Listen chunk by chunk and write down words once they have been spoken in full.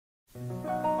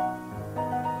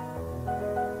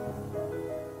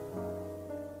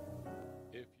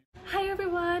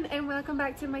welcome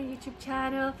back to my YouTube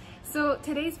channel. So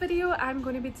today's video I'm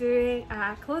going to be doing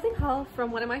a clothing haul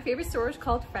from one of my favorite stores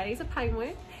called Freddy's at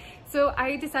Pinewood. So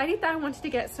I decided that I wanted to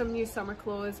get some new summer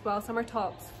clothes, well, summer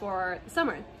tops for the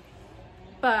summer.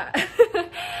 But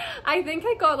I think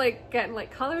I got getting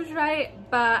colors right,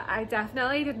 but I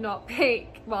definitely did not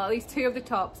pick, well, at least two of the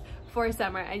tops for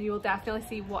summer, and you will definitely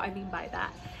see what I mean by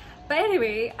that. But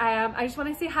anyway, I just want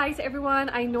to say hi to everyone.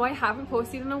 I know I haven't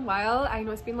posted in a while. I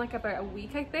know it's been about a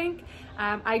week, I think.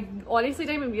 I honestly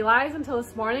didn't even realize until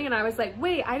this morning, and I was like,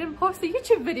 wait, I didn't post a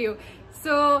YouTube video.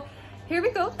 So here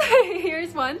we go.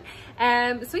 Here's one.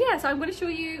 So yeah, so I'm going to show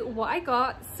you what I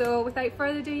got. So without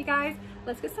further ado, you guys,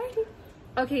 let's get started.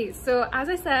 Okay, so as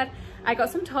I said, I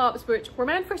got some tops which were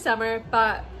meant for summer,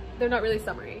 but they're not really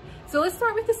summery. So let's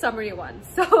start with the summery one.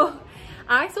 So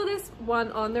I saw this one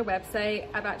on their website.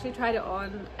 I've actually tried it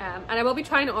on, and I will be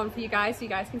trying it on for you guys so you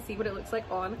guys can see what it looks like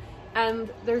on. And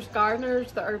there's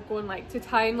gardeners that are going to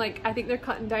town. I think they're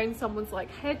cutting down someone's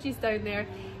hedges down there.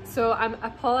 So I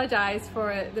apologize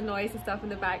for the noise and stuff in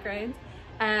the background.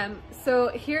 So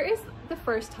here is the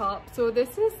first top. So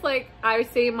this is I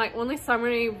would say my only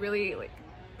summery really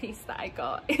piece that I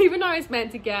got, even though I was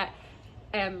meant to get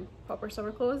proper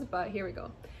summer clothes, but here we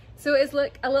go. So it's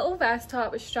a little vest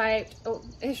top, it's striped. Oh,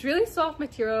 it's really soft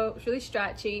material, it's really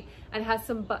stretchy, and has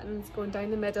some buttons going down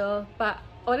the middle. But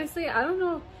honestly, I don't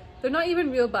know, they're not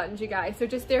even real buttons, you guys. They're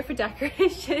just there for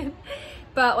decoration.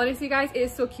 But honestly, guys, it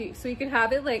is so cute. So you can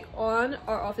have it on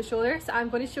or off the shoulder. So I'm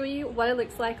going to show you what it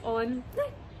looks like on now.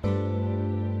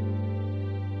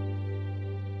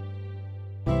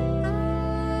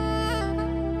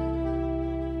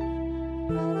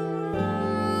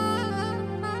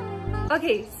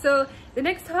 Okay, so the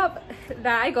next top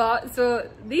that I got, so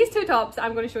these two tops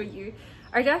I'm going to show you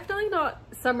are definitely not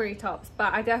summery tops,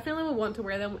 but I definitely will want to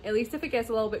wear them, at least if it gets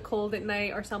a little bit cold at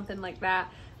night or something like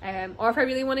that. Or if I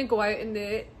really want to go out in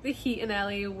the heat in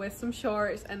LA with some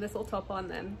shorts and this little top on,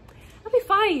 then I'll be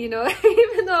fine, you know.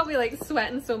 Even though I'll be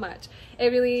sweating so much, it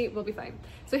really will be fine.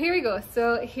 So here we go.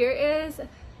 So here is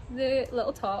the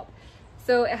little top.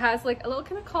 So it has a little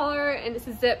kind of collar, and it's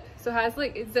a zip. So it has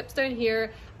it zips down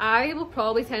here. I will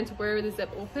probably tend to wear the zip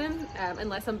open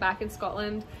unless I'm back in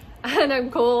Scotland and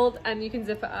I'm cold and you can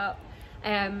zip it up.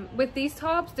 With these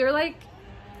tops, they're I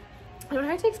don't know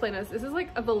how to explain this. This is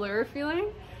a velour feeling,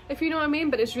 if you know what I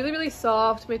mean, but it's really, really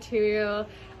soft material,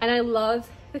 and I love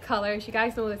the colors. You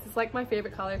guys know this is my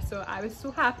favorite color, so I was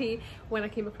so happy when I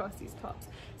came across these tops.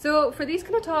 So for these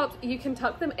kind of tops, you can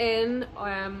tuck them in,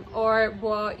 or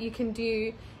what you can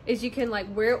do is you can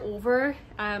wear over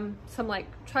some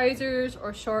trousers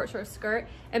or shorts or a skirt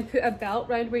and put a belt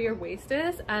around where your waist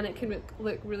is, and it can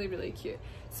look really, really cute.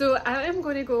 So I am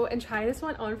going to go and try this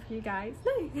one on for you guys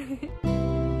now.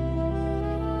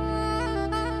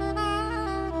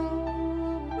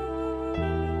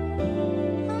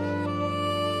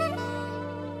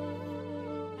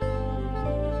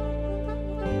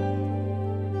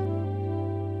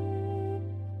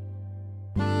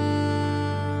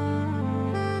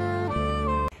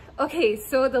 Okay,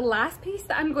 so the last piece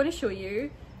that I'm going to show you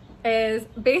is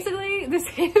basically the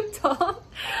same top,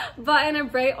 but in a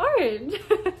bright orange.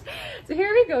 So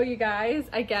here we go, you guys.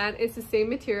 Again, it's the same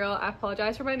material. I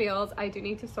apologize for my nails. I do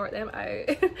need to sort them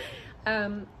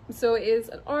out. So it is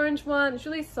an orange one. It's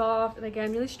really soft and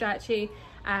again, really stretchy.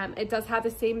 It does have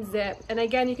the same zip, and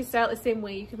again, you can style it the same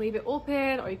way. You can leave it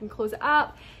open, or you can close it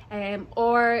up,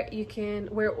 or you can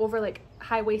wear it over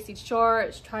high-waisted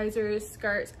shorts, trousers,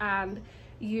 skirts, and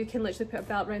you can literally put a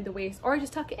belt around the waist or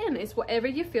just tuck it in. It's whatever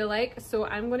you feel like. So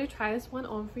I'm going to try this one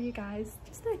on for you guys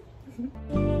just now.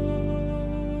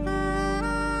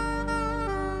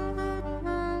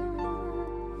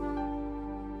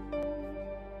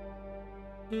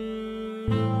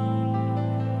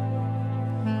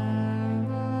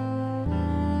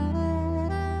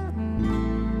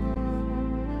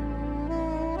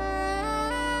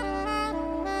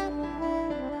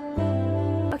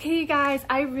 Okay, you guys,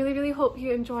 I really, really hope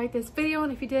you enjoyed this video,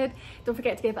 and if you did, don't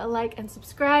forget to give it a like and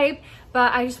subscribe.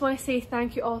 But I just want to say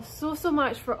thank you all so, so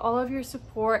much for all of your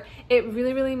support. It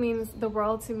really, really means the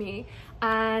world to me,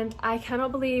 and I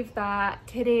cannot believe that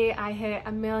today I hit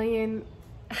 1 million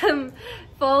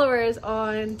followers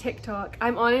on TikTok.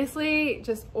 I'm honestly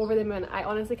just over the moon. I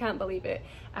honestly can't believe it.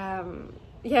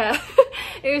 Yeah,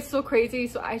 it is so crazy.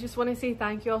 So I just want to say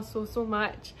thank you all so, so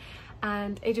much.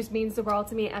 And it just means the world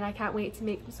to me, and I can't wait to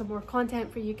make some more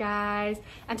content for you guys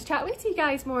and to chat with you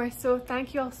guys more. So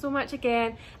thank you all so much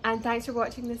again, and thanks for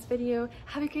watching this video.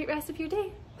 Have a great rest of your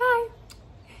day. Bye.